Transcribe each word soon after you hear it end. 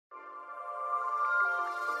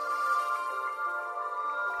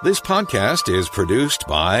This podcast is produced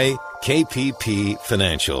by KPP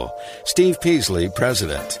Financial. Steve Peasley,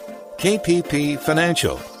 President. KPP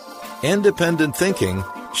Financial. Independent thinking,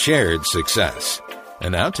 shared success.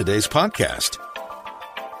 And now today's podcast.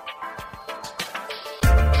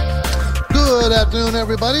 Good afternoon,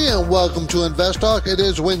 everybody, and welcome to Invest Talk. It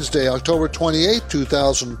is Wednesday, October 28,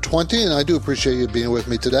 2020, and I do appreciate you being with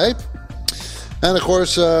me today. And, of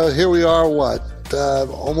course, here we are,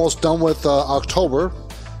 almost done with October.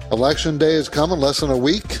 Election Day is coming, less than a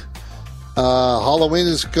week. Halloween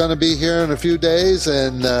is going to be here in a few days,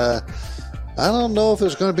 and I don't know if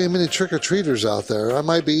there's going to be many trick-or-treaters out there. I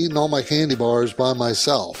might be eating all my candy bars by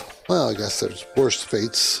myself. Well, I guess there's worse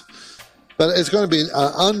fates. But it's going to be an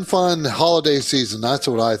unfun holiday season. That's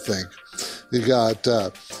what I think. You got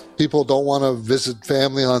people don't want to visit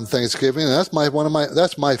family on Thanksgiving. And that's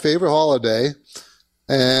my favorite holiday.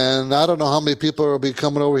 And I don't know how many people will be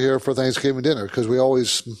coming over here for Thanksgiving dinner because me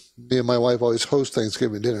and my wife always host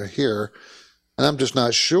Thanksgiving dinner here. And I'm just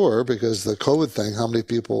not sure because the COVID thing, how many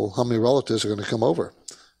relatives are going to come over.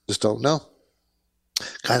 Just don't know.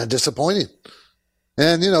 Kind of disappointing.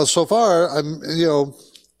 And, so far,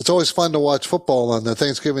 it's always fun to watch football on the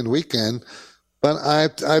Thanksgiving weekend, but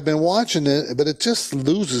I've been watching it, but it just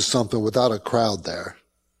loses something without a crowd there.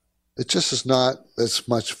 It just is not as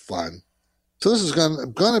much fun. So this is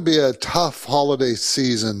going to be a tough holiday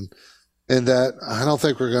season in that I don't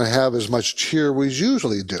think we're going to have as much cheer we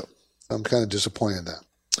usually do. I'm kind of disappointed in that.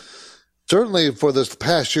 Certainly for this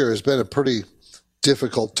past year, it's been a pretty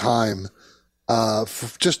difficult time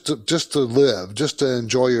just to live, just to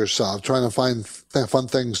enjoy yourself, trying to find fun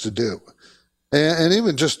things to do. And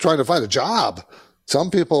even just trying to find a job.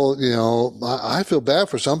 Some people, I feel bad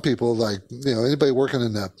for some people, like, anybody working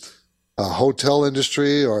in the hotel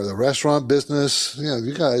industry or the restaurant business,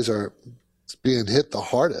 you guys are being hit the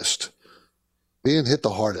hardest.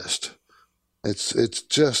 It's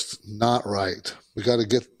just not right. We got to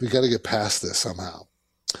get past this somehow.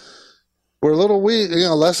 We're a little week,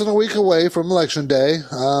 less than a week away from Election Day.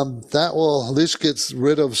 That will at least get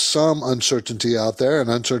rid of some uncertainty out there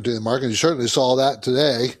and uncertainty in the market. You certainly saw that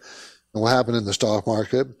today and what happened in the stock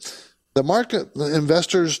market. The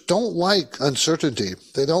investors don't like uncertainty.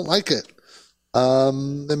 They don't like it.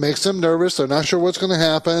 It makes them nervous. They're not sure what's going to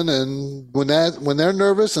happen. And when they're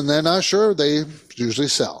nervous and they're not sure, they usually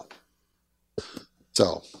sell.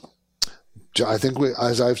 So I think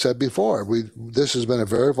as I've said before, this has been a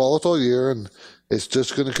very volatile year, and it's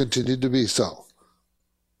just going to continue to be so.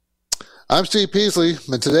 I'm Steve Peasley,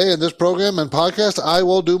 and today in this program and podcast, I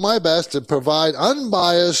will do my best to provide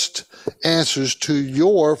unbiased answers to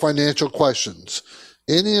your financial questions,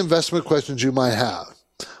 any investment questions you might have.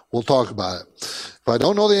 We'll talk about it. If I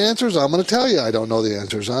don't know the answers, I'm going to tell you I don't know the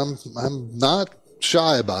answers. I'm not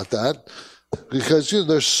shy about that. Because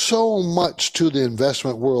there's so much to the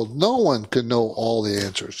investment world. No one can know all the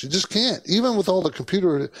answers. You just can't. Even with all the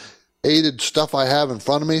computer-aided stuff I have in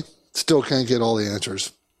front of me, still can't get all the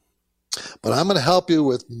answers. But I'm going to help you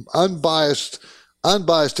with unbiased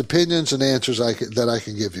opinions and answers that I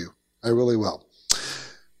can give you. I really will.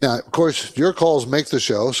 Now, of course, your calls make the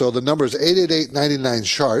show. So the number is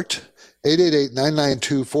 888-99-CHART,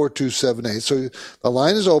 888-992-4278. So the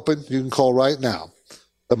line is open. You can call right now.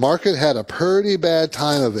 The market had a pretty bad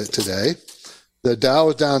time of it today. The Dow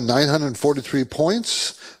was down 943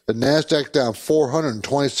 points, the NASDAQ down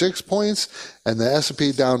 426 points, and the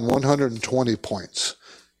S&P down 120 points.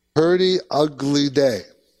 Pretty ugly day.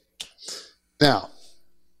 Now,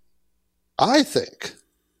 I think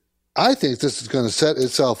this is going to set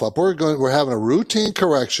itself up. We're having a routine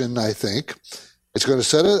correction, I think. It's going to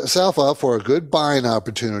set itself up for a good buying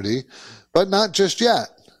opportunity, but not just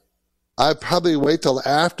yet. I'd probably wait till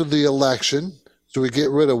after the election so we get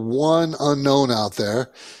rid of one unknown out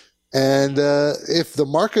there. And if the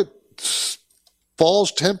market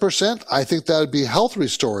falls 10%, I think that would be health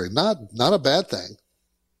restoring, not a bad thing.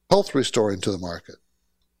 Health restoring to the market.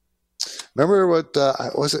 Remember what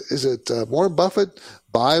was it? Is it Warren Buffett?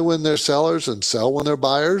 Buy when they're sellers and sell when they're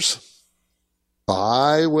buyers?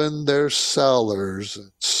 Buy when they're sellers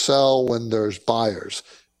and sell when there's buyers.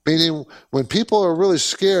 Meaning, when people are really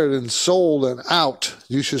scared and sold and out,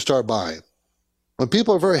 you should start buying. When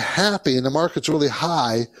people are very happy and the market's really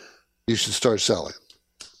high, you should start selling.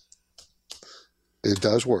 It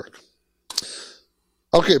does work.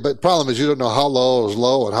 Okay, but the problem is you don't know how low is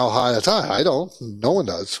low and how high is high. I don't. No one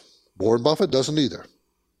does. Warren Buffett doesn't either.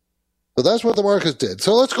 So that's what the markets did.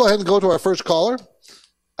 So let's go ahead and go to our first caller.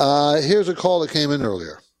 Here's a call that came in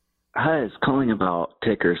earlier. Hi, I was calling about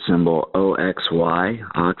ticker symbol OXY,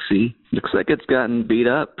 Oxy. Looks like it's gotten beat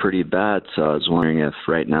up pretty bad, so I was wondering if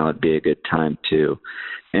right now would be a good time to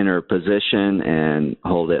enter a position and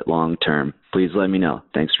hold it long term. Please let me know.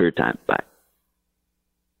 Thanks for your time. Bye.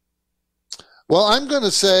 Well, I'm going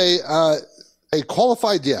to say a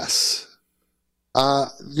qualified yes.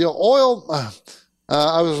 Oil.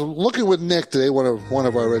 I was looking with Nick today, one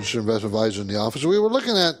of our registered investment advisors in the office. We were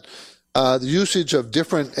looking at the usage of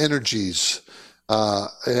different energies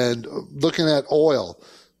and looking at oil,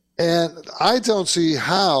 and I don't see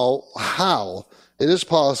how it is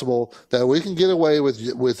possible that we can get away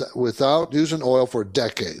without using oil for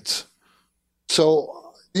decades. So,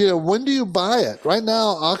 when do you buy it? Right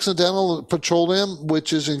now, Occidental Petroleum,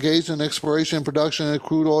 which is engaged in exploration and production of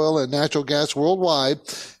crude oil and natural gas worldwide,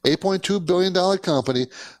 $8.2 billion company,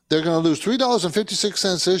 they're going to lose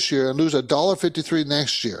 $3.56 this year and lose $1.53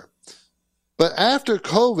 next year. But after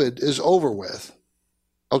COVID is over with,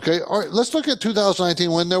 okay, all right, let's look at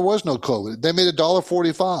 2019 when there was no COVID. They made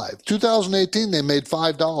 $1.45. 2018, they made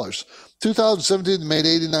 $5. 2017, they made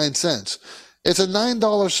 89 cents. It's a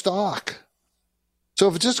 $9 stock. So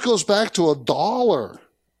if it just goes back to $1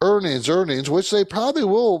 earnings, which they probably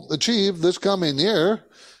will achieve this coming year,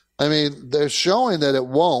 I mean, they're showing that it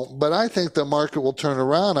won't, but I think the market will turn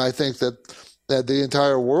around. I think that the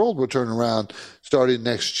entire world will turn around starting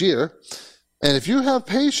next year. And if you have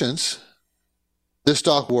patience, this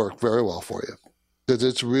stock will work very well for you because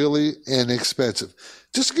it's really inexpensive.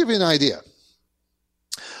 Just to give you an idea.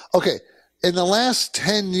 Okay, in the last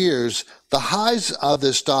 10 years, the highs of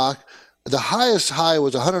this stock, the highest high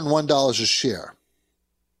was $101 a share.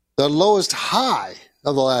 The lowest high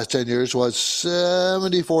of the last 10 years was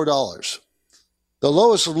 $74. The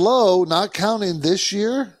lowest low, not counting this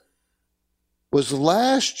year, was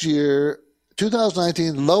last year,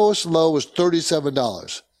 2019, lowest low was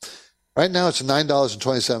 $37. Right now it's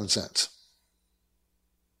 $9.27.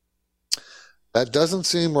 That doesn't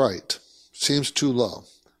seem right. Seems too low.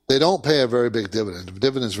 They don't pay a very big dividend. The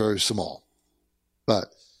dividend is very small.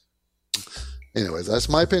 But anyway, that's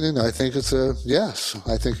my opinion. I think it's a yes.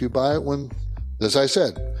 I think you buy it when, as I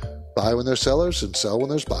said, buy when there's sellers and sell when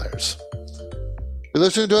there's buyers. You're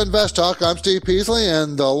listening to Invest Talk. I'm Steve Peasley,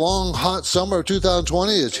 and the long, hot summer of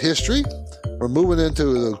 2020 is history. We're moving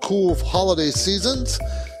into the cool holiday seasons,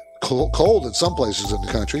 cold in some places in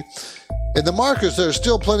the country. In the markets, there's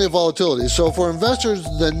still plenty of volatility. So for investors,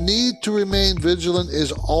 the need to remain vigilant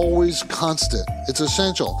is always constant. It's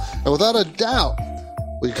essential. And without a doubt,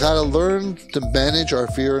 we gotta learn to manage our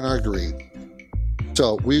fear and our greed.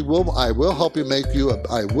 So I will help you make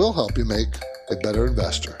a better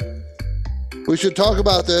investor. We should talk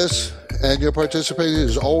about this, and your participation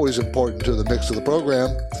is always important to the mix of the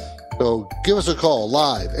program. So give us a call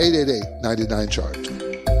live, 888-99-CHART.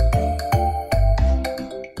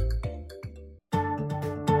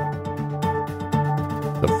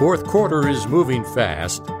 The fourth quarter is moving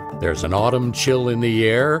fast. There's an autumn chill in the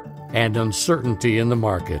air and uncertainty in the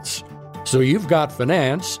markets. So you've got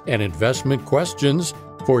finance and investment questions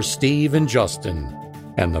for Steve and Justin.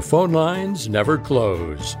 And the phone lines never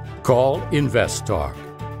close. Call Invest Talk,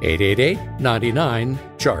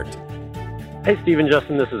 888-99-CHART. Hey, Steve and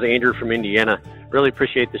Justin, this is Andrew from Indiana. Really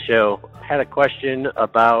appreciate the show. I had a question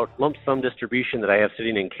about lump sum distribution that I have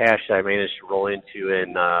sitting in cash that I managed to roll into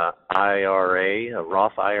an IRA, a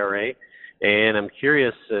Roth IRA. And I'm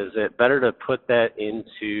curious, is it better to put that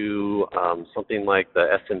into something like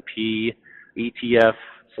the S&P ETF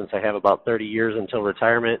since I have about 30 years until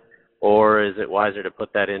retirement? Or is it wiser to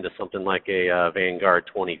put that into something like a Vanguard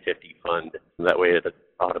 2050 fund? That way it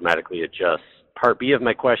automatically adjusts. Part B of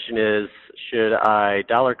my question is, should I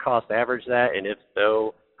dollar cost average that? And if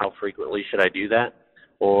so, how frequently should I do that?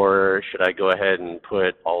 Or should I go ahead and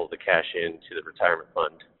put all of the cash into the retirement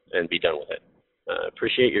fund and be done with it?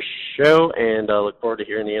 Appreciate your show, and look forward to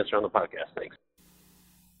hearing the answer on the podcast. Thanks.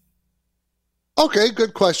 Okay,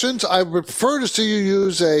 good questions. I would prefer to see you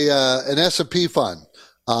use an S&P fund,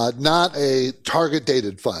 not a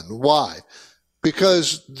target-dated fund. Why?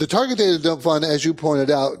 Because the target-dated fund, as you pointed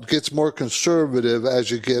out, gets more conservative as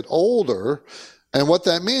you get older. And what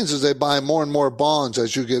that means is they buy more and more bonds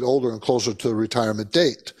as you get older and closer to the retirement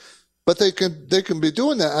date. But they can be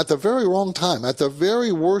doing that at the very wrong time. At the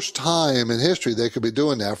very worst time in history, they could be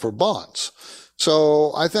doing that for bonds.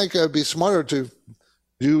 So I think it would be smarter to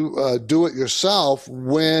do it yourself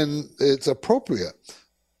when it's appropriate.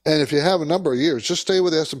 And if you have a number of years, just stay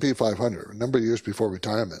with the S&P 500, a number of years before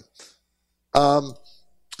retirement.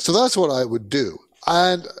 So that's what I would do.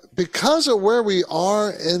 And because of where we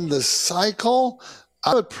are in the cycle,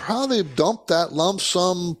 I would probably dump that lump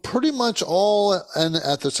sum pretty much all and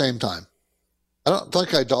at the same time. I don't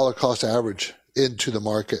think I dollar cost average into the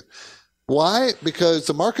market. Why? Because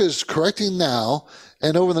the market is correcting now,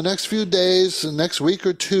 and over the next few days, the next week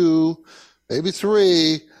or two, maybe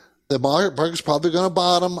 3, the market's probably going to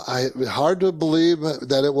bottom. It's hard to believe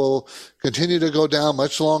that it will continue to go down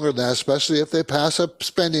much longer than that, especially if they pass a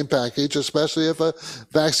spending package, especially if a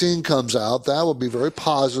vaccine comes out. That will be very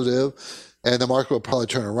positive, and the market will probably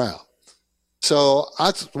turn around. So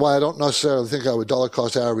that's why I don't necessarily think I would dollar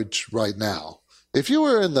cost average right now. If we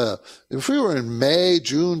were in May,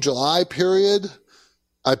 June, July period,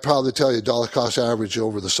 I'd probably tell you dollar cost average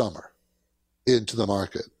over the summer into the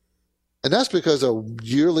market. And that's because of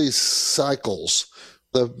yearly cycles.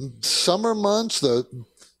 The summer months, the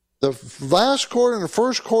last quarter and the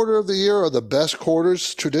first quarter of the year are the best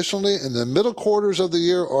quarters traditionally, and the middle quarters of the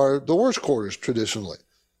year are the worst quarters traditionally.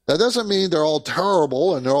 That doesn't mean they're all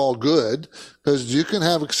terrible and they're all good, because you can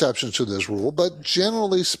have exceptions to this rule, but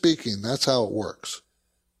generally speaking, that's how it works.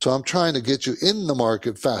 So I'm trying to get you in the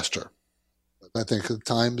market faster. I think the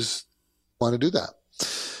times want to do that.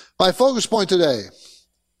 My focus point today: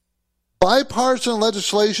 bipartisan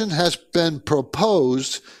legislation has been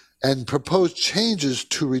proposed, and proposed changes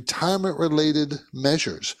to retirement-related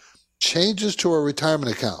measures, changes to our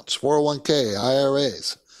retirement accounts, 401k,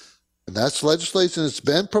 IRAs. And that's legislation that's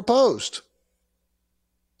been proposed.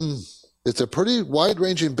 It's a pretty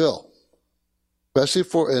wide-ranging bill, especially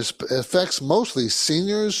it affects mostly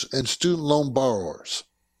seniors and student loan borrowers.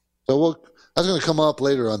 So that's going to come up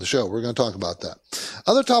later on the show. We're going to talk about that.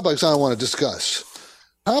 Other topics I want to discuss.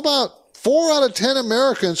 How about 4 out of 10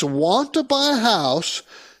 Americans want to buy a house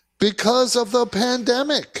because of the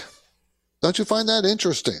pandemic? Don't you find that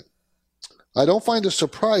interesting? I don't find it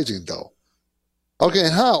surprising, though.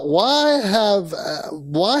 Okay, how? Why have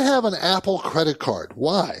an Apple credit card?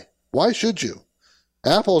 Why? Why should you?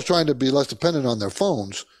 Apple is trying to be less dependent on their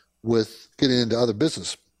phones with getting into other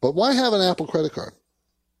business. But why have an Apple credit card?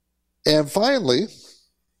 And finally,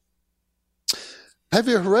 have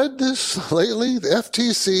you read this lately? The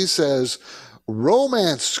FTC says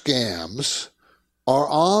romance scams are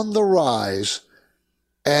on the rise,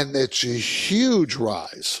 and it's a huge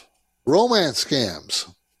rise. Romance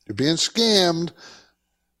scams. You're being scammed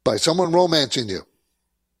by someone romancing you.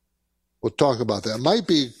 We'll talk about that. It might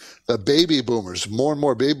be the baby boomers. More and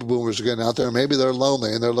more baby boomers are getting out there. Maybe they're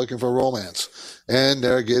lonely and they're looking for romance, and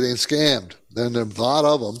they're getting scammed. Then there's a lot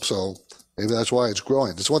of them, so maybe that's why it's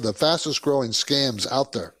growing. It's one of the fastest growing scams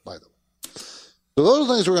out there, by the way. So those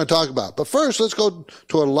are things we're going to talk about. But first, let's go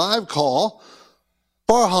to a live call.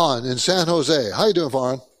 Farhan in San Jose. How you doing,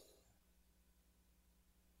 Farhan?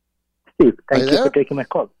 Steve, thank you for taking my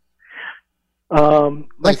call.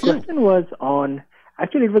 My question was on,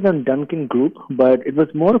 actually it was on Duncan Group, but it was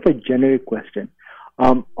more of a generic question.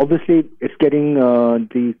 Obviously, it's getting,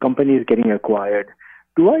 the company is getting acquired.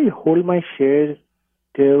 Do I hold my shares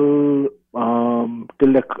till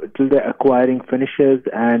the acquiring finishes?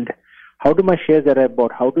 And how do my shares that I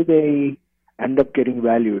bought, how do they end up getting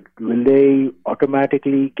valued? Will they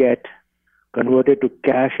automatically get converted to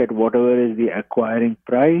cash at whatever is the acquiring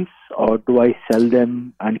price, or do I sell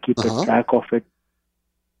them and keep a track of it?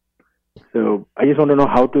 So I just want to know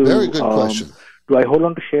how to. Very good question. Do I hold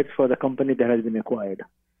on to shares for the company that has been acquired?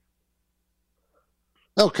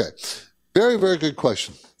 Okay. Very, very good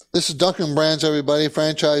question. This is Dunkin' Brands, everybody.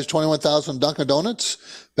 Franchise 21,000 Dunkin'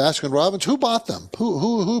 Donuts, Baskin Robbins. Who bought them?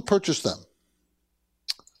 Who purchased them?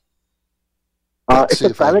 It's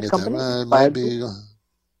a private company. It might be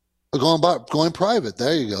going private.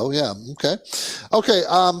 There you go. Yeah. Okay. Okay.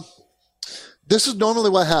 This is normally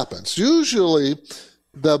what happens. Usually,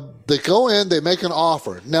 they go in, they make an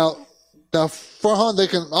offer. Now, Farhan, they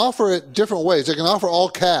can offer it different ways. They can offer all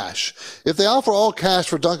cash. If they offer all cash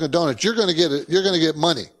for Dunkin' Donuts, you're going to get it. You're going to get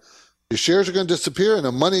money. Your shares are going to disappear, and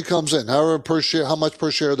the money comes in. However per share, how much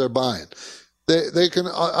per share they're buying. They can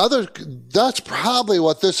That's probably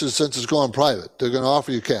what this is, since it's going private. They're going to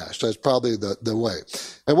offer you cash. That's probably the way.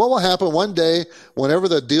 And what will happen one day, whenever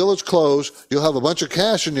the deal is closed, you'll have a bunch of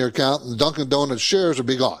cash in your account, and the Dunkin' Donuts shares will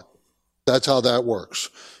be gone. That's how that works.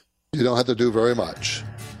 You don't have to do very much.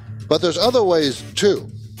 But there's other ways too.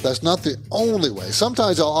 That's not the only way.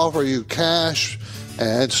 Sometimes they'll offer you cash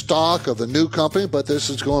and stock of the new company, but this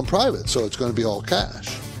is going private, so it's going to be all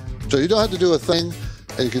cash. So you don't have to do a thing,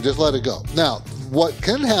 and you can just let it go. Now, what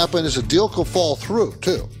can happen is a deal could fall through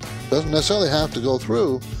too. Doesn't necessarily have to go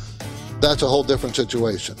through. That's a whole different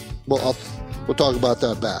situation. We'll talk about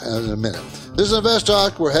that back in a minute. This is Invest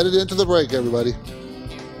Talk. We're headed into the break, everybody.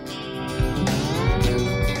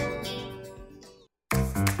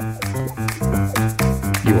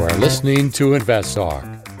 listening to Invest Talk.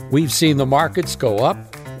 We've seen the markets go up,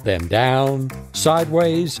 then down,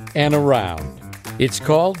 sideways, and around. It's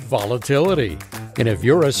called volatility. And if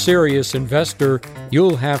you're a serious investor,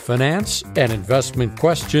 you'll have finance and investment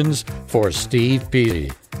questions for Steve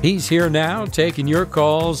Peasley. He's here now taking your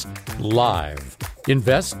calls live.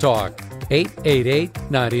 Invest Talk,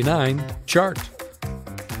 888-99-CHART.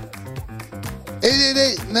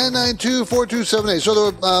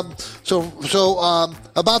 888-992-4278.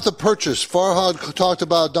 About the purchase, Farhad talked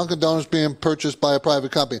about Dunkin' Donuts being purchased by a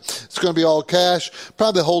private company. It's going to be all cash.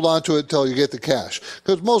 Probably hold on to it until you get the cash,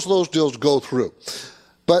 because most of those deals go through.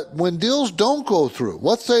 But when deals don't go through,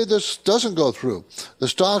 let's say this doesn't go through, the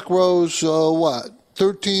stock rose,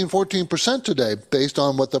 13, 14% today based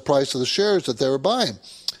on what the price of the shares that they were buying.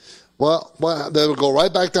 Well, that'll go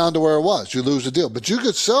right back down to where it was. You lose the deal. But you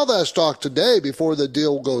could sell that stock today before the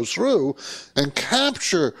deal goes through and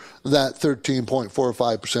capture that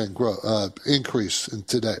 13.45% increase in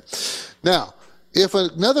today. Now, if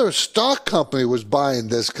another stock company was buying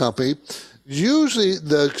this company, usually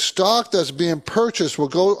the stock that's being purchased will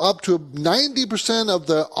go up to 90% of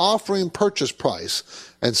the offering purchase price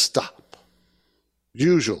and stop,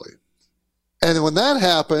 usually. And when that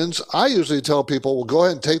happens, I usually tell people, well, go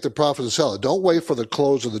ahead and take the profit and sell it. Don't wait for the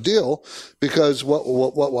close of the deal, because what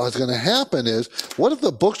was going to happen is, what if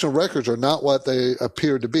the books and records are not what they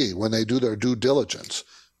appear to be when they do their due diligence?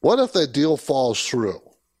 What if that deal falls through?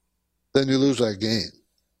 Then you lose that gain.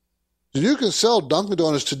 You can sell Dunkin'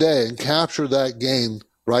 Donuts today and capture that gain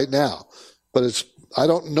right now, but I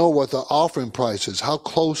don't know what the offering price is. How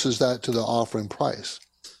close is that to the offering price?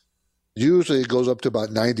 Usually it goes up to about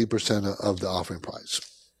 90% of the offering price.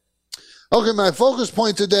 Okay, my focus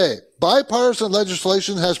point today. Bipartisan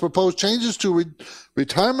legislation has proposed changes to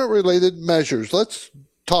retirement-related measures. Let's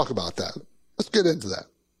talk about that. Let's get into that.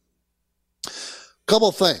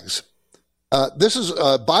 Couple things. This is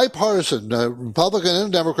bipartisan. Republican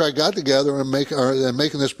and Democrat got together and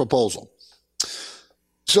making this proposal.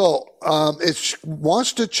 So it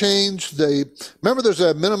wants to change remember there's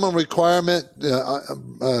a minimum requirement,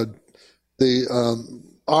 the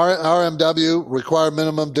RMW, required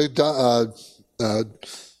minimum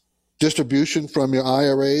distribution from your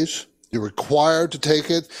IRAs. You're required to take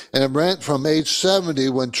it. And it went from age 70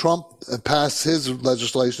 when Trump passed his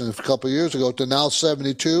legislation a couple of years ago to now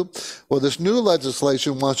 72. Well, this new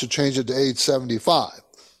legislation wants to change it to age 75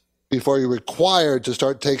 before you're required to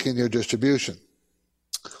start taking your distribution.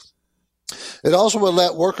 It also would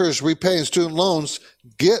let workers repaying student loans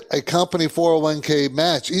get a company 401k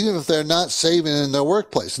match, even if they're not saving in their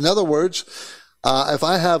workplace. In other words, if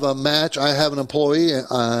I have a match, I have an employee,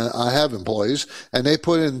 I have employees, and they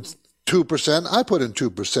put in 2%, I put in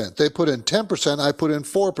 2%. They put in 10%, I put in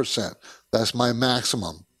 4%. That's my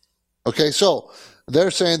maximum. Okay, so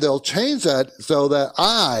they're saying they'll change that so that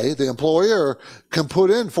I, the employer, can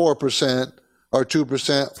put in 4% or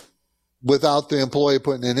 2% without the employee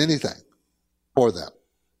putting in anything for them.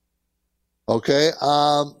 Okay,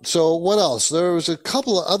 so what else? There was a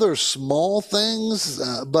couple of other small things,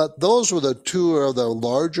 but those were the two of the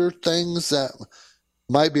larger things that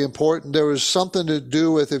might be important. There was something to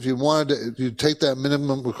do with if you take that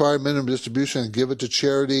required minimum distribution and give it to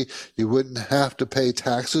charity, you wouldn't have to pay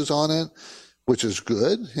taxes on it, which is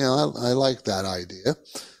good. You know, I like that idea.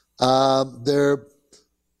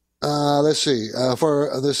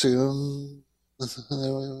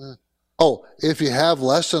 If you have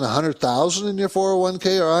less than $100,000 in your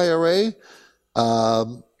 401k or IRA,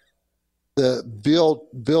 the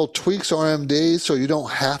bill tweaks RMD so you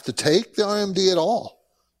don't have to take the RMD at all.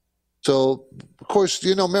 So, of course,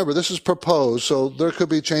 remember, this is proposed, so there could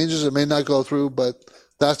be changes that may not go through, but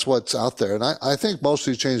that's what's out there. And I think most of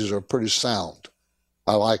these changes are pretty sound.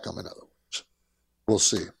 I like them, in other words. We'll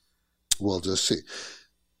see. We'll just see.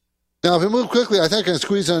 Now, if we move quickly, I think I can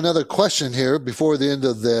squeeze in another question here before the end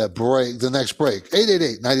of the next break.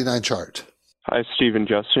 888-99-CHART. Hi, Steve and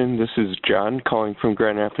Justin. This is John calling from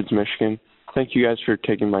Grand Rapids, Michigan. Thank you guys for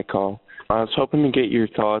taking my call. I was hoping to get your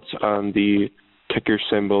thoughts on the ticker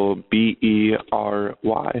symbol BERY.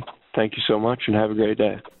 Thank you so much and have a great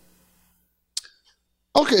day.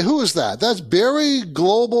 Okay, who is that? That's Berry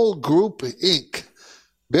Global Group, Inc.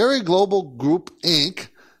 Berry Global Group, Inc.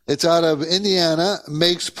 It's out of Indiana,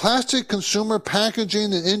 makes plastic consumer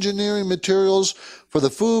packaging and engineering materials for the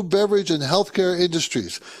food, beverage, and healthcare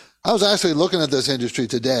industries. I was actually looking at this industry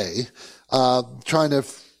today, trying to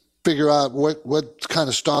figure out what kind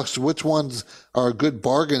of stocks, which ones are a good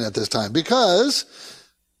bargain at this time. Because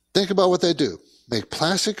think about what they do. Make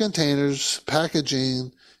plastic containers,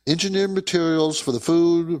 packaging, engineered materials for the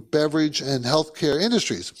food, beverage, and healthcare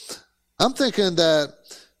industries. I'm thinking that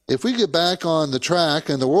if we get back on the track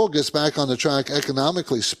and the world gets back on the track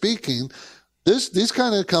economically speaking, these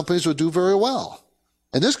kind of companies would do very well.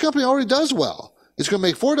 And this company already does well. It's going to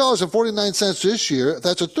make $4.49 this year.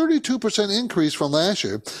 That's a 32% increase from last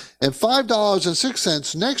year. And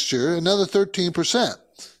 $5.06 next year, another 13%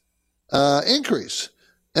 increase.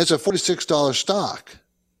 That's a $46 stock.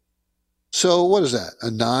 So what is that?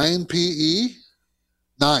 A 9 PE?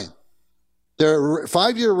 9. Their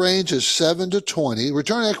 5-year range is 7 to 20.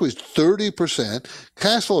 Return on equity is 30%.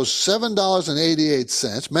 Cash flow is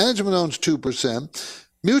 $7.88. Management owns 2%.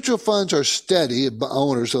 Mutual funds are steady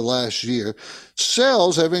owners of the last year.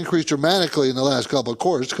 Sales have increased dramatically in the last couple of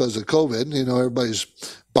quarters because of COVID. Everybody's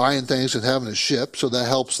buying things and having to ship, so that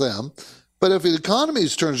helps them. But if the economy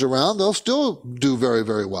turns around, they'll still do very,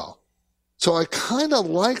 very well. So I kind of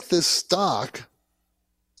like this stock.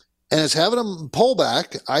 And it's having a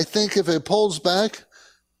pullback. I think if it pulls back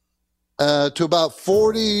to about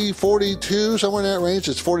 40, 42, somewhere in that range,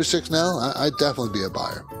 it's 46 now, I'd definitely be a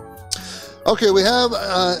buyer. Okay, we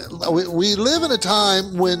live in a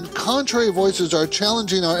time when contrary voices are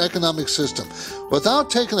challenging our economic system. Without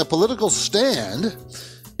taking a political stand,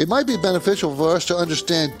 it might be beneficial for us to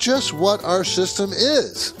understand just what our system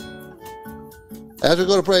is. As we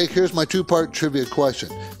go to break, here's my two-part trivia question.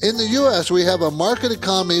 In the U.S., we have a market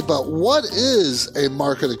economy, but what is a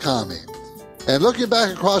market economy? And looking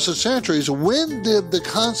back across the centuries, when did the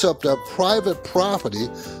concept of private property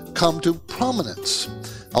come to prominence?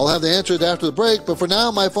 I'll have the answers after the break, but for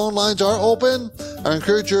now, my phone lines are open. I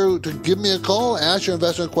encourage you to give me a call, ask your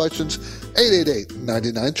investment questions,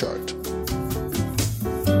 888-99-CHART.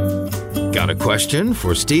 Got a question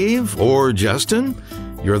for Steve or Justin?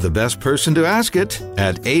 You're the best person to ask it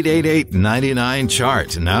at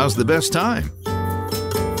 888-99-CHART. Now's the best time.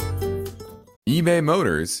 eBay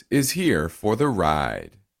Motors is here for the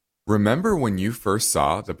ride. Remember when you first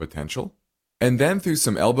saw the potential? And then through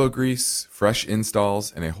some elbow grease, fresh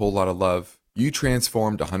installs, and a whole lot of love, you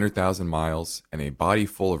transformed 100,000 miles and a body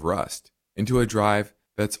full of rust into a drive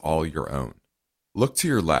that's all your own. Look to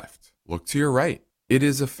your left. Look to your right. It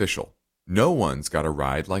is official. No one's got a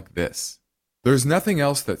ride like this. There's nothing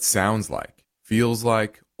else that sounds like, feels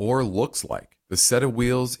like, or looks like the set of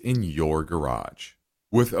wheels in your garage.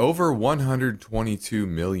 With over 122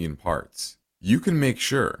 million parts, you can make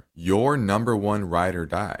sure your number one ride or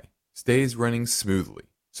die stays running smoothly,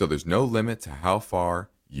 so there's no limit to how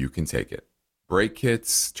far you can take it. Brake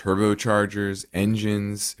kits, turbochargers,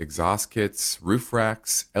 engines, exhaust kits, roof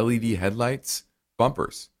racks, LED headlights,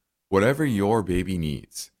 bumpers, whatever your baby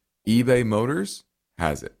needs, eBay Motors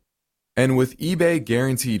has it. And with eBay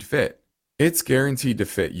Guaranteed Fit, it's guaranteed to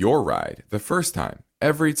fit your ride the first time,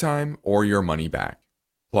 every time, or your money back.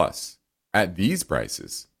 Plus, at these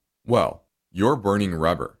prices, well, you're burning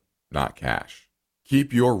rubber, not cash.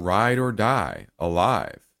 Keep your ride or die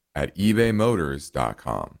alive at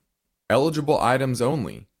ebaymotors.com. Eligible items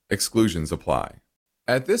only. Exclusions apply.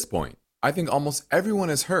 At this point, I think almost everyone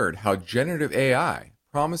has heard how generative AI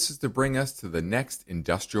promises to bring us to the next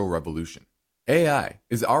industrial revolution. AI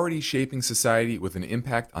is already shaping society with an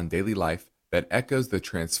impact on daily life that echoes the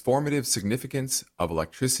transformative significance of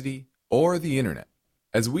electricity or the internet.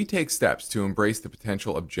 As we take steps to embrace the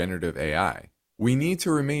potential of generative AI, we need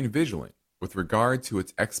to remain vigilant with regard to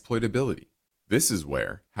its exploitability. This is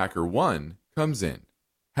where HackerOne comes in.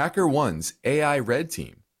 HackerOne's AI Red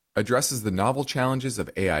Team addresses the novel challenges of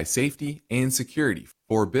AI safety and security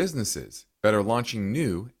for businesses that are launching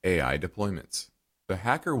new AI deployments. The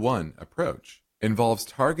HackerOne approach involves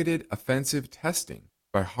targeted offensive testing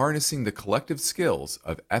by harnessing the collective skills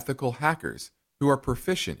of ethical hackers who are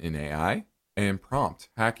proficient in AI and prompt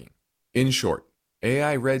hacking. In short,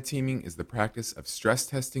 AI red teaming is the practice of stress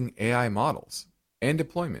testing AI models and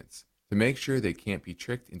deployments to make sure they can't be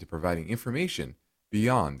tricked into providing information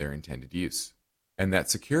beyond their intended use, and that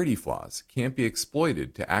security flaws can't be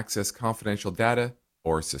exploited to access confidential data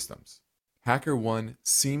or systems. HackerOne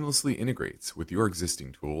seamlessly integrates with your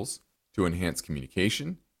existing tools to enhance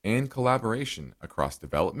communication and collaboration across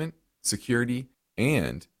development, security,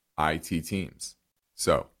 and IT teams.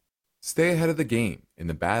 So, stay ahead of the game in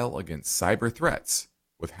the battle against cyber threats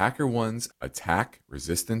with HackerOne's attack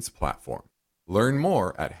resistance platform. Learn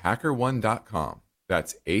more at hackerone.com.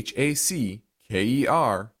 That's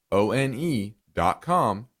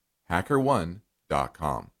HackerOne.com,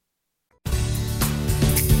 hackerone.com.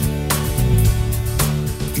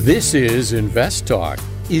 This is Invest Talk.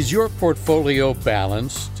 Is your portfolio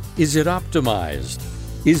balanced? Is it optimized?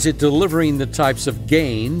 Is it delivering the types of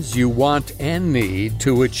gains you want and need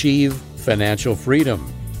to achieve financial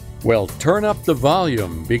freedom? Well, turn up the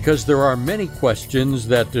volume because there are many questions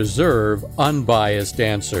that deserve unbiased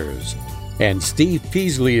answers. And Steve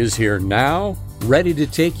Peasley is here now, ready to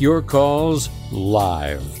take your calls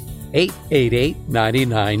live.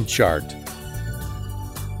 888-99-CHART.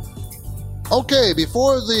 Okay,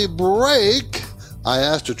 before the break, I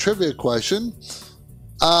asked a trivia question,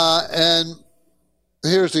 and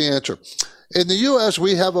here's the answer. In the U.S.,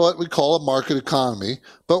 we have what we call a market economy,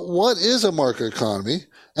 but what is a market economy?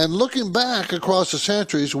 And looking back across the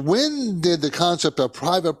centuries, when did the concept of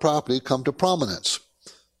private property come to prominence?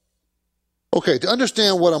 Okay, to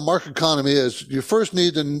understand what a market economy is, you first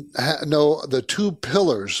need to know the two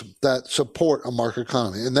pillars that support a market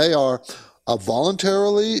economy, and they are a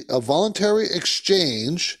voluntary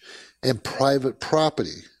exchange and private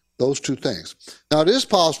property. Those two things. Now, it is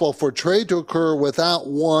possible for trade to occur without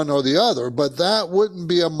one or the other, but that wouldn't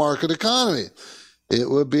be a market economy. It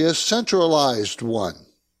would be a centralized one.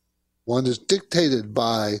 One is dictated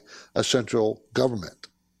by a central government.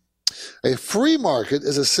 A free market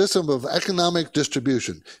is a system of economic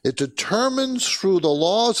distribution. It determines through the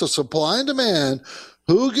laws of supply and demand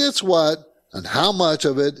who gets what and how much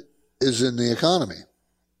of it is in the economy.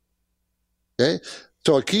 Okay?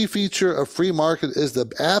 So a key feature of free market is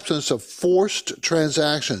the absence of forced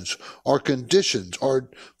transactions or conditions or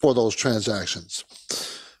for those transactions.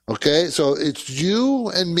 Okay, so it's you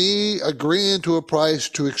and me agreeing to a price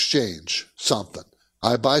to exchange something.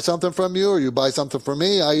 I buy something from you or you buy something from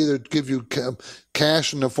me. I either give you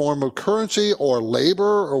cash in the form of currency or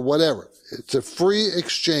labor or whatever. It's a free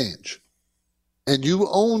exchange. And you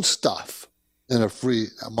own stuff in a free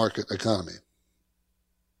market economy.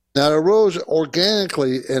 Now, it arose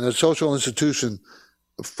organically in a social institution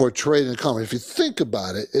for trade and commerce. If you think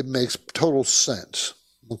about it, it makes total sense.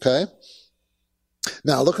 Okay?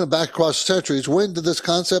 Now, looking back across the centuries, when did this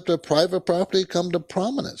concept of private property come to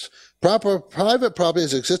prominence? Private property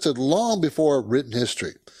has existed long before written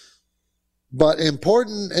history. But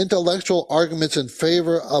important intellectual arguments in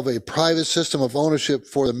favor of a private system of ownership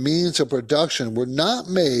for the means of production were not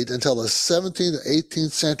made until the 17th and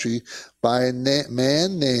 18th century by a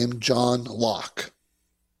man named John Locke.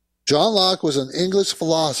 John Locke was an English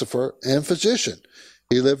philosopher and physician.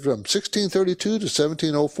 He lived from 1632 to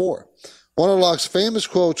 1704. One of Locke's famous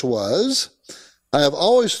quotes was, "I have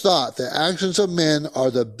always thought the actions of men are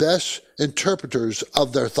the best interpreters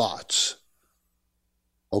of their thoughts."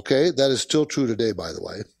 Okay, that is still true today, by the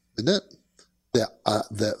way, isn't it?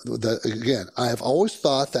 Again, I have always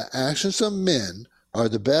thought that actions of men are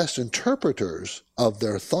the best interpreters of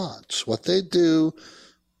their thoughts. What they do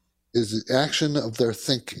is the action of their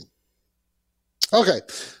thinking. Okay,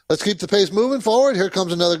 let's keep the pace moving forward. Here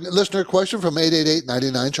comes another listener question from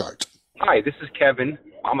 888-99-CHART. Hi, this is Kevin.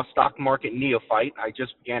 I'm a stock market neophyte. I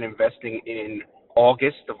just began investing in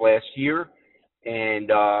August of last year.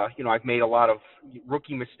 And, I've made a lot of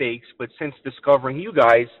rookie mistakes, but since discovering you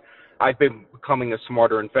guys, I've been becoming a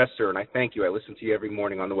smarter investor, and I thank you. I listen to you every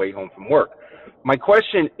morning on the way home from work. My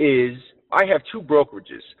question is, I have two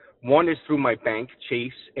brokerages. One is through my bank,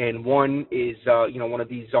 Chase, and one is, one of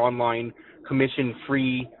these online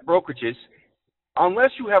commission-free brokerages.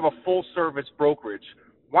 Unless you have a full-service brokerage,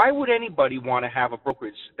 why would anybody want to have a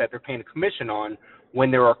brokerage that they're paying a commission on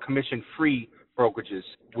when there are commission-free brokerages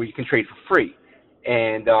where you can trade for free?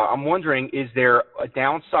 And I'm wondering, is there a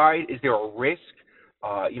downside? Is there a risk?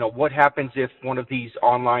 What happens if one of these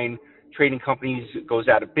online trading companies goes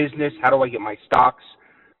out of business? How do I get my stocks?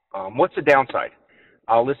 What's the downside?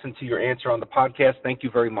 I'll listen to your answer on the podcast. Thank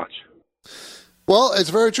you very much. Well,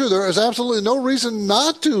 it's very true. There is absolutely no reason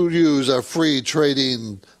not to use a free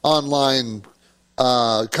trading online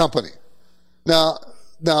company.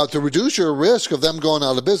 Now, to reduce your risk of them going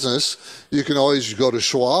out of business, you can always go to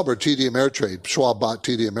Schwab or TD Ameritrade. Schwab bought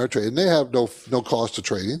TD Ameritrade, and they have no cost of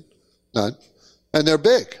trading, none. And they're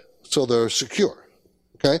big, so they're secure,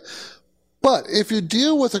 okay? But if you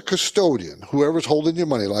deal with a custodian, whoever's holding your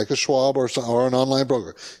money, like a Schwab or an online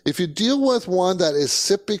broker, if you deal with one that is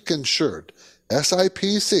SIPC insured,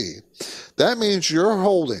 SIPC, that means your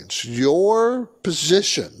holdings, your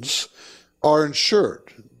positions are insured.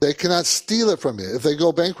 They cannot steal it from you. If they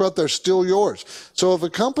go bankrupt, they're still yours. So if a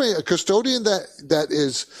custodian that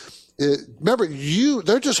is, remember,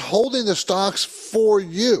 they're just holding the stocks for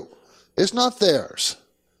you. It's not theirs.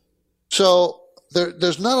 So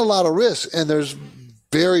there's not a lot of risk, and there's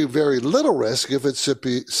very, very little risk if it's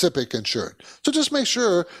SIPC insured. So just make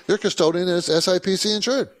sure your custodian is SIPC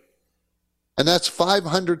insured. And that's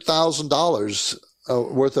 $500,000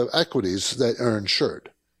 worth of equities that are insured.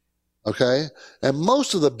 Okay? And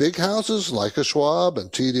most of the big houses, like a Schwab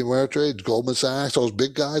and TD Ameritrade, Goldman Sachs, those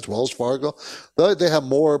big guys, Wells Fargo, they have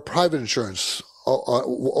more private insurance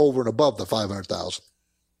over and above the $500,000.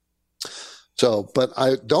 So, but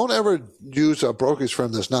I don't ever use a brokerage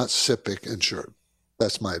firm that's not SIPC insured.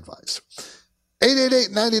 That's my advice.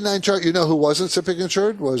 888-99 chart. You know who wasn't SIPC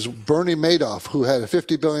insured? Was Bernie Madoff, who had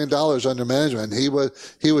 $50 billion under management. He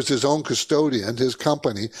was his own custodian, his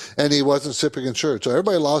company, and he wasn't SIPC insured. So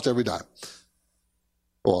everybody lost every dime.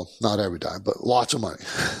 Well, not every dime, but lots of money.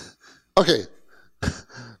 Okay.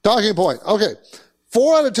 Talking point. Okay.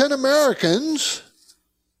 4 out of 10 Americans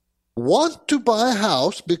want to buy a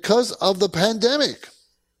house because of the pandemic.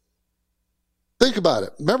 Think about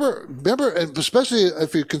it. Remember, and especially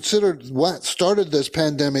if you consider what started this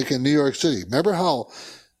pandemic in New York City. Remember how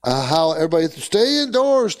everybody stay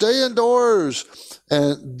indoors,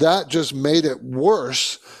 and that just made it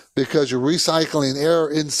worse because you're recycling air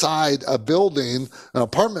inside a building, an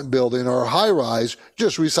apartment building or a high rise,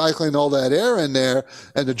 just recycling all that air in there,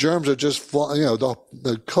 and the germs are just,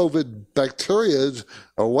 the COVID bacteria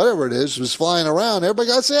or whatever it is was flying around. Everybody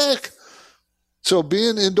got sick. So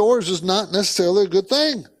being indoors is not necessarily a good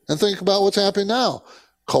thing. And think about what's happening now.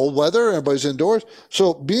 Cold weather, everybody's indoors.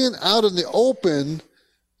 So being out in the open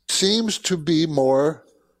seems to be more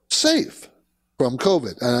safe from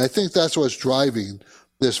COVID. And I think that's what's driving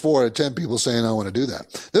this 4 out of 10 people saying, I want to do that.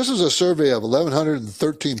 This is a survey of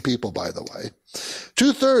 1,113 people, by the way.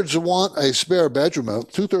 2/3 want a spare bedroom.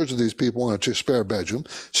 2/3 of these people want a spare bedroom.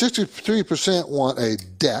 63% want a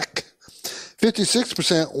deck.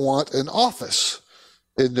 56% want an office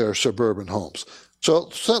in their suburban homes. So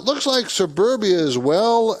it looks like suburbia is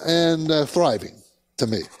well and thriving to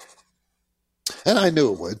me. And I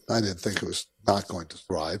knew it would. I didn't think it was not going to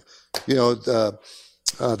thrive. The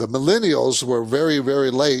millennials were very,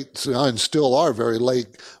 very late, and still are very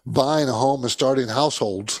late, buying a home and starting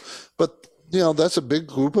households. But, that's a big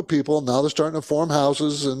group of people. Now they're starting to form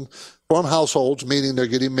houses and form households, meaning they're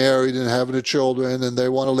getting married and having children, and they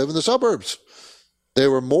want to live in the suburbs. They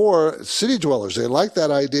were more city dwellers. They liked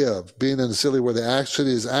that idea of being in the city where the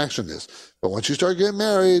city's action is. But once you start getting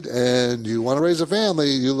married and you want to raise a family,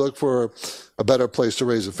 you look for a better place to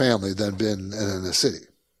raise a family than being in a city.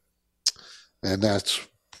 And that's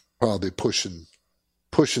probably pushing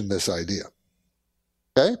this idea.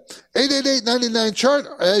 Okay? 888-99 chart.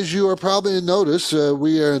 As you are probably noticed,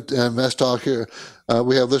 we are at Invest Talk here.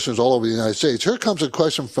 We have listeners all over the United States. Here comes a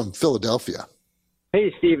question from Philadelphia.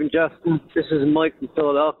 Hey, Steve and Justin. This is Mike from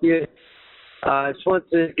Philadelphia. I just wanted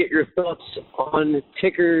to get your thoughts on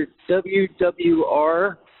ticker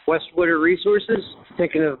WWR, Westwater Resources.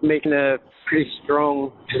 Thinking of making a pretty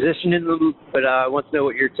strong position in them, but I want to know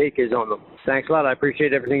what your take is on them. Thanks a lot. I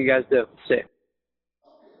appreciate everything you guys do. See you.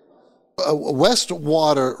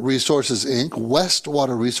 Westwater Resources, Inc.,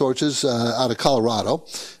 Westwater Resources out of Colorado,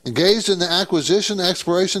 engaged in the acquisition,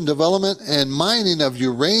 exploration, development, and mining of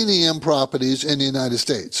uranium properties in the United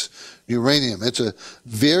States. Uranium, it's a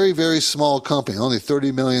very, very small company, only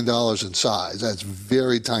 $30 million in size. That's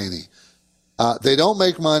very tiny. They don't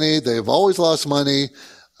make money. They've always lost money.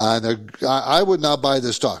 I would not buy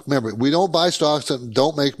this stock. Remember, we don't buy stocks that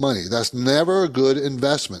don't make money. That's never a good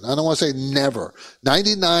investment. I don't want to say never.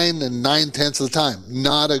 99 9/10 of the time,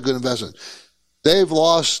 not a good investment. They've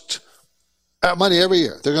lost money every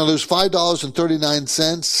year. They're going to lose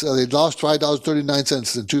 $5.39. They lost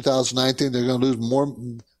 $5.39 in 2019. They're going to lose more,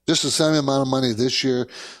 just the same amount of money this year.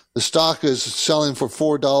 The stock is selling for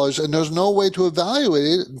 $4, and there's no way to evaluate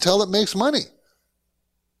it until it makes money.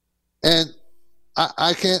 And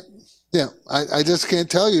I can't, I just can't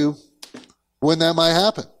tell you when that might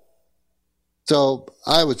happen. So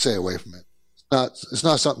I would stay away from it. It's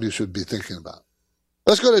not something you should be thinking about.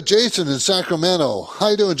 Let's go to Jason in Sacramento. How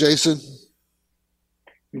you doing, Jason?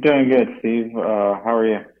 I'm doing good, Steve. How are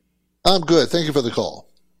you? I'm good. Thank you for the call.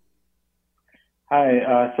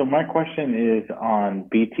 Hi. So my question is on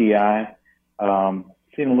BTI.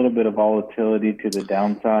 Seen a little bit of volatility to the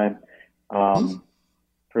downside.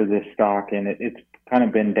 For this stock, and it's kind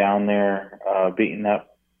of been down there, beaten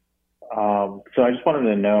up. So I just wanted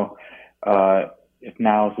to know if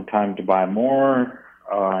now is the time to buy more,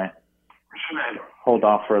 or should I hold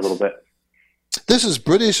off for a little bit? This is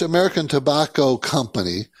British American Tobacco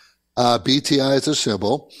Company. BTI is a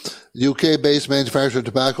symbol. UK-based manufacturer of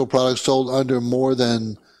tobacco products sold under more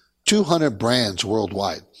than 200 brands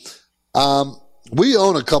worldwide. We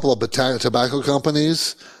own a couple of tobacco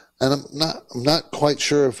companies. And I'm not quite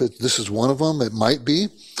sure if this is one of them. It might be.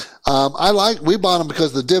 We bought them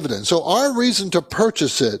because of the dividend. So our reason to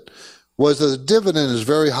purchase it was that the dividend is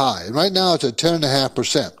very high. And right now it's at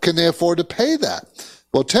 10.5%. Can they afford to pay that?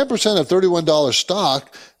 Well, 10% of $31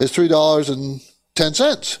 stock is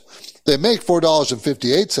 $3.10. They make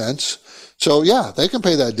 $4.58. So, yeah, they can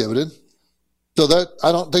pay that dividend. So that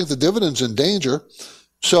I don't think the dividend's in danger.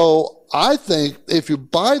 So I think if you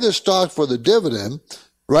buy the stock for the dividend,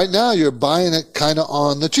 right now you're buying it kind of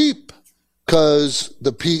on the cheap because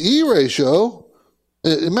the PE ratio,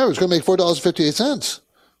 remember, it's going to make $4.58.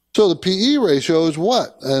 So the PE ratio is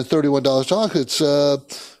what? $31 stock, it's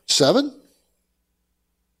 7?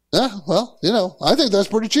 Yeah, well, I think that's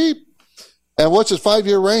pretty cheap. And what's its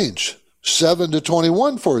 5-year range? 7 to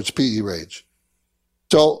 21 for its PE range.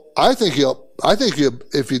 So I think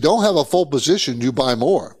if you don't have a full position, you buy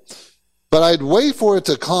more. But I'd wait for it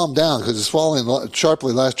to calm down because it's falling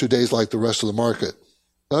sharply the last 2 days like the rest of the market.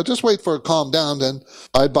 So just wait for it to calm down, then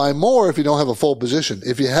I'd buy more if you don't have a full position.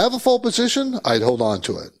 If you have a full position, I'd hold on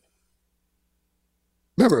to it.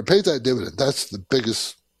 Remember, it pays that dividend. That's the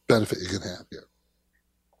biggest benefit you can have here.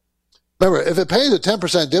 Remember, if it pays a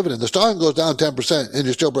 10% dividend, the stock goes down 10% and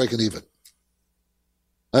you're still breaking even.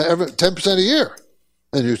 10% a year.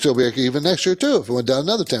 And you'll still break even next year too if it went down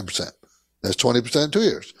another 10%. That's 20% in 2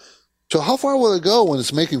 years. So how far will it go when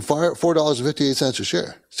it's making $4.58 a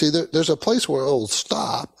share? See, there's a place where it will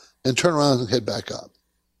stop and turn around and head back up.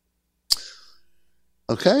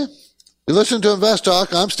 Okay? You listen to Invest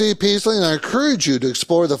Talk. I'm Steve Peasley, and I encourage you to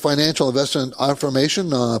explore the financial investment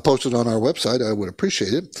information posted on our website. I would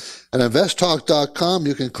appreciate it. At investtalk.com,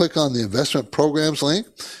 you can click on the investment programs link.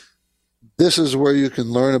 This is where you can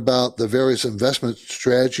learn about the various investment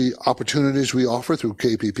strategy opportunities we offer through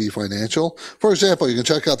KPP Financial. For example, you can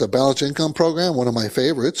check out the Balanced Income Program, one of my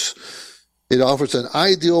favorites. It offers an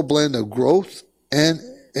ideal blend of growth and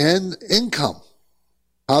income.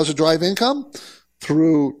 How does it drive income?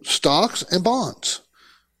 Through stocks and bonds.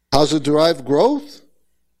 How does it derive growth?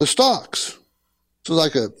 The stocks. So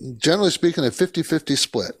like generally speaking, a 50-50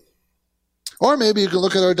 split. Or maybe you can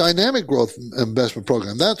look at our dynamic growth investment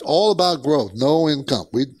program. That's all about growth, no income.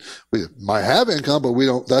 We might have income, but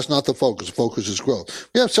that's not the focus. The focus is growth.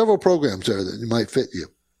 We have several programs there that might fit you.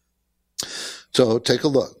 So take a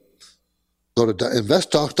look. Go to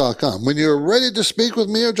investtalk.com. When you're ready to speak with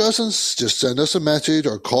me or Justin, just send us a message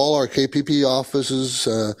or call our KPP offices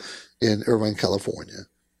in Irvine, California.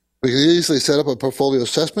 We can easily set up a portfolio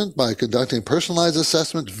assessment by conducting personalized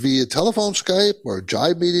assessments via telephone, Skype, or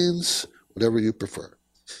Jive meetings, whatever you prefer.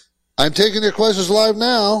 I'm taking your questions live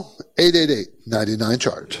now,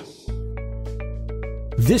 888-99-CHART.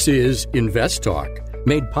 This is Invest Talk,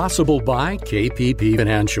 made possible by KPP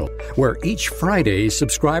Financial, where each Friday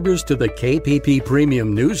subscribers to the KPP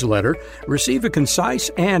Premium newsletter receive a concise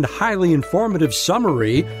and highly informative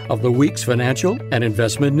summary of the week's financial and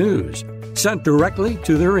investment news, sent directly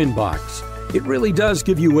to their inbox. It really does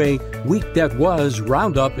give you a week that was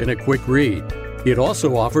roundup in a quick read. It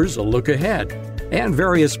also offers a look ahead and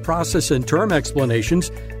various process and term explanations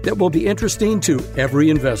that will be interesting to every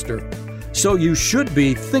investor. So you should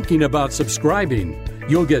be thinking about subscribing.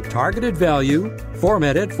 You'll get targeted value,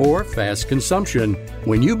 formatted for fast consumption,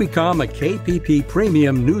 when you become a KPP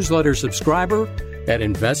Premium newsletter subscriber at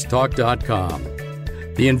investtalk.com.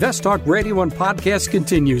 The Invest Talk Radio and podcast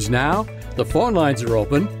continues now. The phone lines are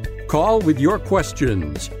open. Call with your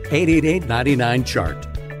questions. 888-99-CHART.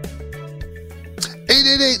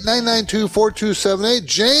 888-992-4278.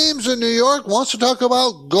 James in New York wants to talk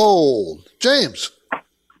about gold. James.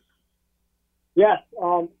 Yes.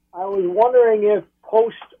 I was wondering if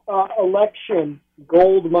post-election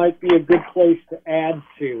gold might be a good place to add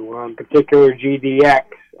to, in particular GDX,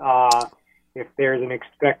 if there's an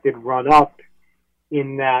expected run-up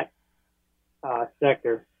in that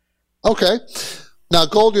sector. Okay. Now,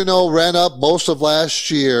 gold, ran up most of last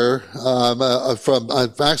year, from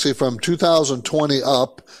 2020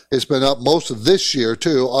 up. It's been up most of this year,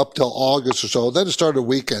 too, up till August or so. Then it started to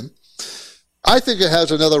weaken. I think it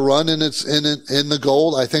has another run in the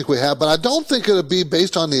gold. I think we have, but I don't think it'll be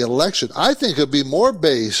based on the election. I think it'll be more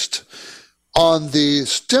based on the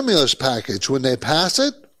stimulus package when they pass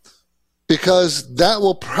it, because that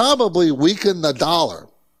will probably weaken the dollar.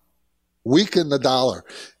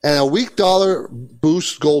 And a weak dollar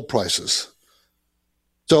boosts gold prices.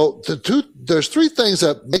 So there's three things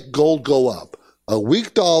that make gold go up: a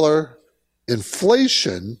weak dollar,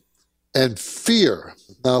 inflation, and fear.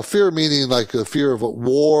 Now, fear meaning like the fear of a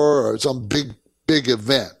war or some big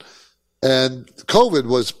event. And COVID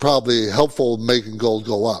was probably helpful in making gold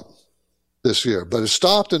go up this year, but it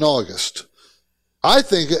stopped in August. I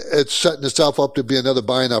think it's setting itself up to be another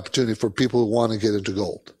buying opportunity for people who want to get into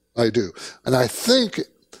gold. I do. And I think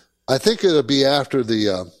it'll be after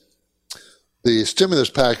the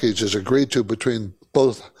stimulus package is agreed to between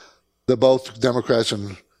both both Democrats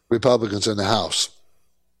and Republicans in the House.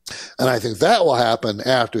 And I think that will happen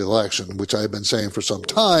after the election, which I've been saying for some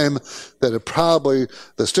time, that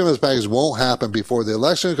the stimulus package won't happen before the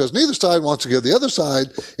election because neither side wants to give the other side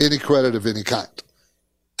any credit of any kind.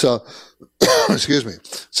 So, excuse me.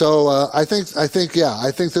 So I think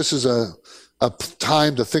this is a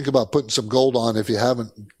time to think about putting some gold on if you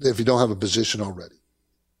don't have a position already.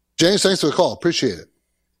 James, thanks for the call. Appreciate it.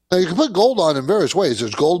 Now you can put gold on in various ways.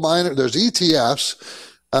 There's gold miner, there's ETFs.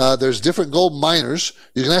 There's different gold miners.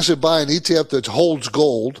 You can actually buy an ETF that holds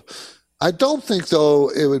gold. I don't think, though,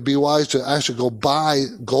 it would be wise to actually go buy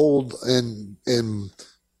gold in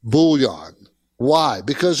bullion. Why?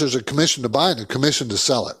 Because there's a commission to buy and a commission to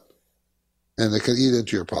sell it. And they can eat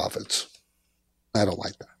into your profits. I don't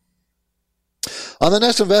like that. On the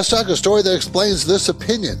next Invest Talk, a story that explains this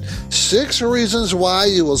opinion. 6 reasons why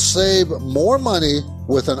you will save more money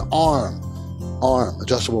with an ARM,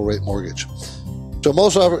 adjustable rate mortgage. So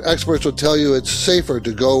most experts will tell you it's safer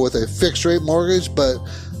to go with a fixed rate mortgage, but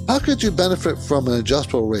how could you benefit from an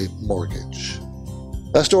adjustable rate mortgage?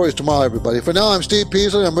 That story is tomorrow, everybody. For now, I'm Steve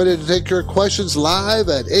Peasley. I'm ready to take your questions live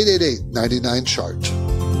at 888-99-CHART.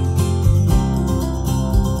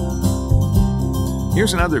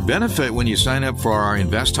 Here's another benefit when you sign up for our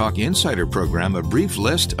Invest Talk Insider program, a brief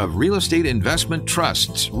list of real estate investment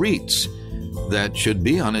trusts, REITs, that should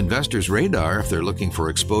be on investors' radar if they're looking for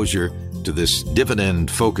exposure to this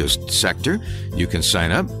dividend-focused sector. You can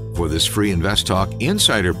sign up for this free Invest Talk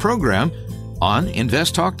Insider program on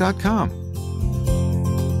investtalk.com.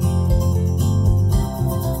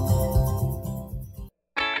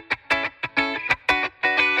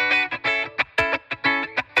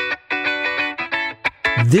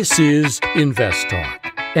 This is Invest Talk.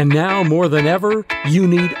 And now more than ever, you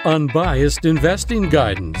need unbiased investing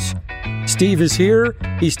guidance. Steve is here.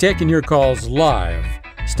 He's taking your calls live.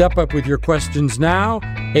 Step up with your questions now,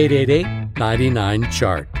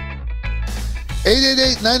 888-99-CHART.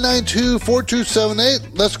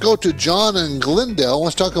 888-992-4278. Let's go to John in Glendale.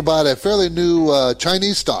 Let's talk about a fairly new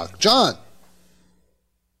Chinese stock. John.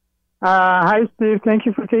 Hi, Steve. Thank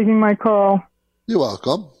you for taking my call. You're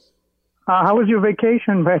welcome. How was your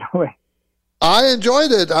vacation, by the way? I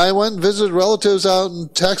enjoyed it. I went and visited relatives out in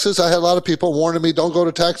Texas. I had a lot of people warning me, don't go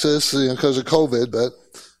to Texas because of COVID, but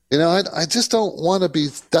I just don't want to be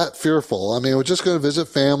that fearful. I mean, we're just going to visit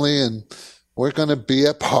family and we're going to be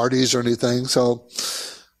at parties or anything. So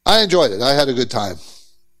I enjoyed it. I had a good time.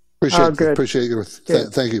 Appreciate your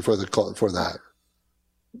thank you for the call for that.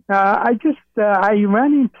 I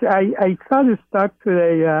saw this stock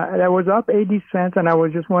today that was up 80 cents, and I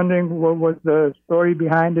was just wondering what was the story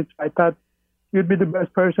behind it. I thought you'd be the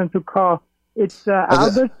best person to call. It's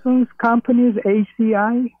Albertsons Companies,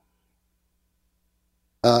 ACI.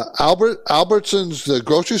 Albertsons, the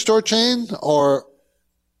grocery store chain, or?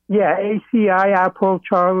 Yeah, ACI, Apple,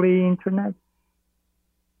 Charlie, Internet.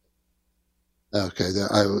 Okay,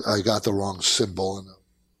 I got the wrong symbol.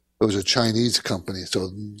 It was a Chinese company,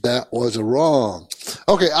 so that was wrong.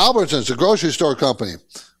 Okay, Albertsons, the grocery store company.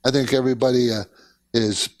 I think everybody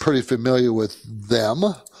is pretty familiar with them.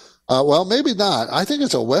 Well, maybe not. I think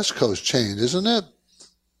it's a West Coast chain, isn't it?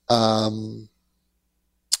 Oh,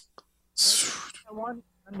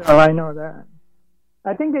 I know that.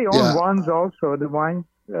 I think they own Vons also, the Vons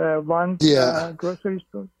grocery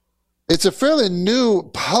store. It's a fairly new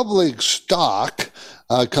public stock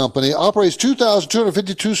company. Operates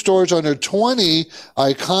 2,252 stores under 20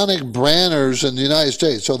 iconic banners in the United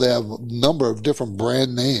States. So they have a number of different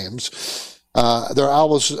brand names. They're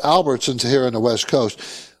Albertsons here on the West Coast.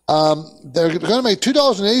 They're going to make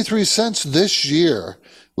 $2.83 this year.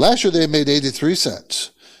 Last year they made 83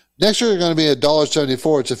 cents. Next year, they're going to be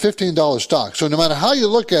 $1.74. It's a $15 stock. So no matter how you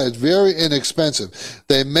look at it, it's very inexpensive.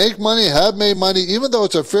 They make money, have made money, even though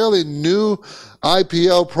it's a fairly new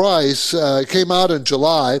IPO price. It came out in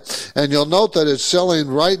July, and you'll note that it's selling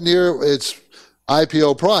right near its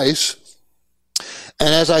IPO price.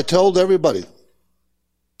 And as I told everybody,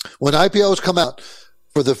 when IPOs come out,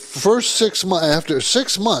 for the first 6 months, after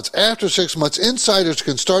 6 months, insiders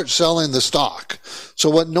can start selling the stock.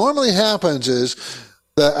 So what normally happens is,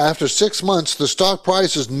 that after 6 months, the stock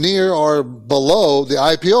price is near or below the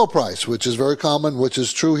IPO price, which is very common, which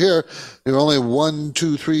is true here. You're only 1,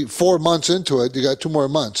 2, 3, 4 months into it. You got 2 more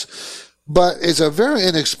months. But it's a very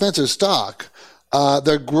inexpensive stock.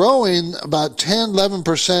 They're growing about 10,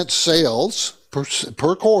 11% sales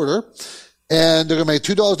per quarter. And they're going to make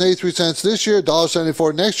 $2.83 this year,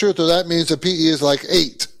 $1.74 next year. So that means the PE is like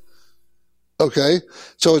 8. Okay?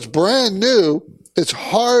 So it's brand new. It's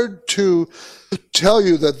hard to tell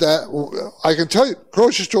you that I can tell you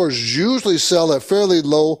grocery stores usually sell at fairly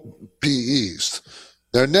low PEs.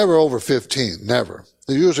 They're never over 15, never.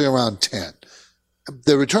 They're usually around 10.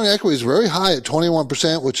 The return on equity is very high at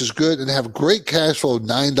 21%, which is good, and they have great cash flow of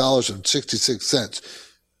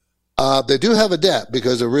 $9.66. They do have a debt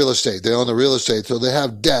because of real estate. They own the real estate, so they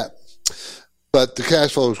have debt. But the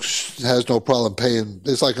cash flow has no problem paying.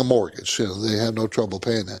 It's like a mortgage. They have no trouble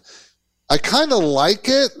paying that. I kind of like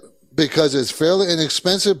it because it's fairly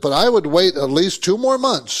inexpensive, but I would wait at least 2 more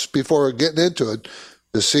months before getting into it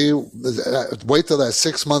to see, wait till that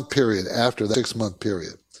 6-month period after that 6-month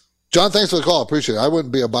period. John, thanks for the call. Appreciate it. I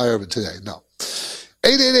wouldn't be a buyer of it today. No.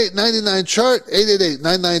 888-99-CHART,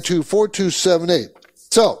 888-992-4278.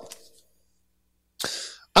 So,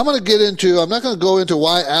 I'm not going to go into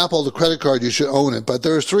why Apple, the credit card, you should own it, but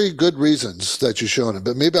there's 3 good reasons that you should own it.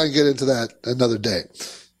 But maybe I can get into that another day.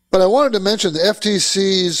 But I wanted to mention the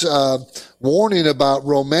FTC's warning about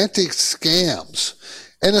romantic scams.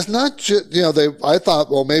 And it's not just, I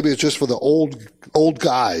thought, well, maybe it's just for the old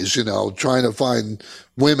guys, trying to find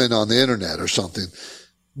women on the internet or something.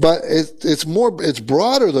 But it's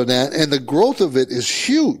broader than that, and the growth of it is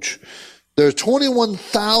huge. There's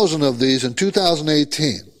 21,000 of these in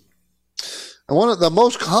 2018. And one of the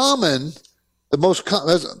most common, in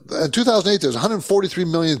 2008, there's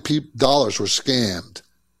 $143 million were scammed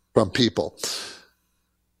from people.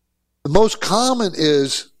 The most common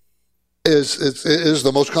is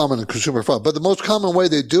the most common in consumer fraud, but the most common way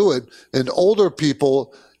they do it in older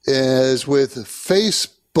people is with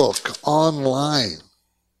Facebook online.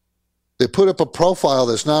 They put up a profile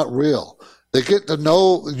that's not real. They get to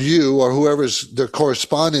know you or whoever they're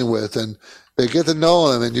corresponding with, and they get to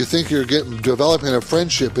know them, and you think you're developing a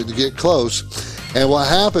friendship, and you get close. And what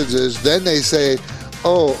happens is then they say,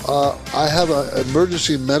 I have an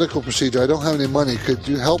emergency medical procedure. I don't have any money. Could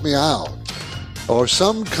you help me out? Or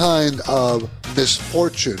some kind of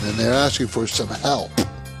misfortune, and they're asking for some help.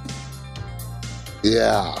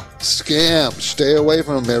 Yeah, scam. Stay away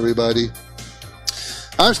from them, everybody.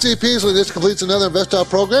 I'm Steve Peasley. This completes another InvestTalk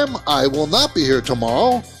program. I will not be here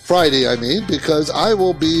tomorrow, Friday, because I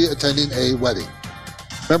will be attending a wedding.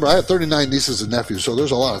 Remember, I have 39 nieces and nephews, so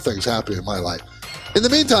there's a lot of things happening in my life. In the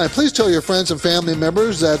meantime, please tell your friends and family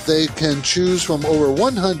members that they can choose from over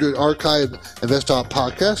 100 archived InvestTalk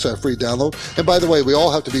podcasts at free download. And by the way, we all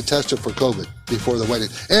have to be tested for COVID before the wedding.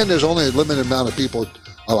 And there's only a limited amount of people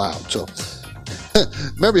allowed. So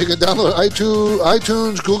remember, you can download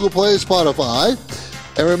iTunes, Google Play, Spotify.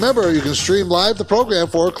 And remember, you can stream live the program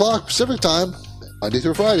 4 o'clock Pacific time, Monday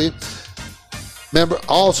through Friday. Remember,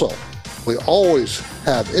 also, we always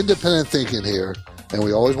have independent thinking here, and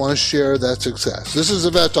we always want to share that success. This is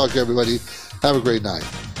InvestTalk, everybody. Have a great night.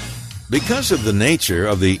 Because of the nature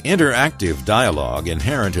of the interactive dialogue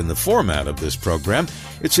inherent in the format of this program,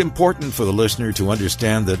 it's important for the listener to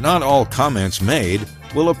understand that not all comments made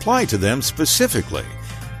will apply to them specifically.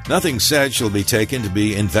 Nothing said shall be taken to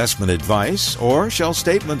be investment advice, or shall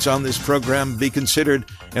statements on this program be considered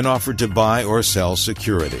an offer to buy or sell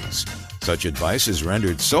securities. Such advice is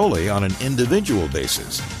rendered solely on an individual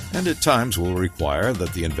basis, and at times will require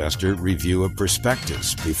that the investor review a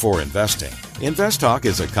prospectus before investing. InvestTalk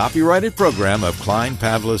is a copyrighted program of Klein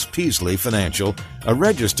Pavlis Peasley Financial, a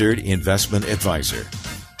registered investment advisor.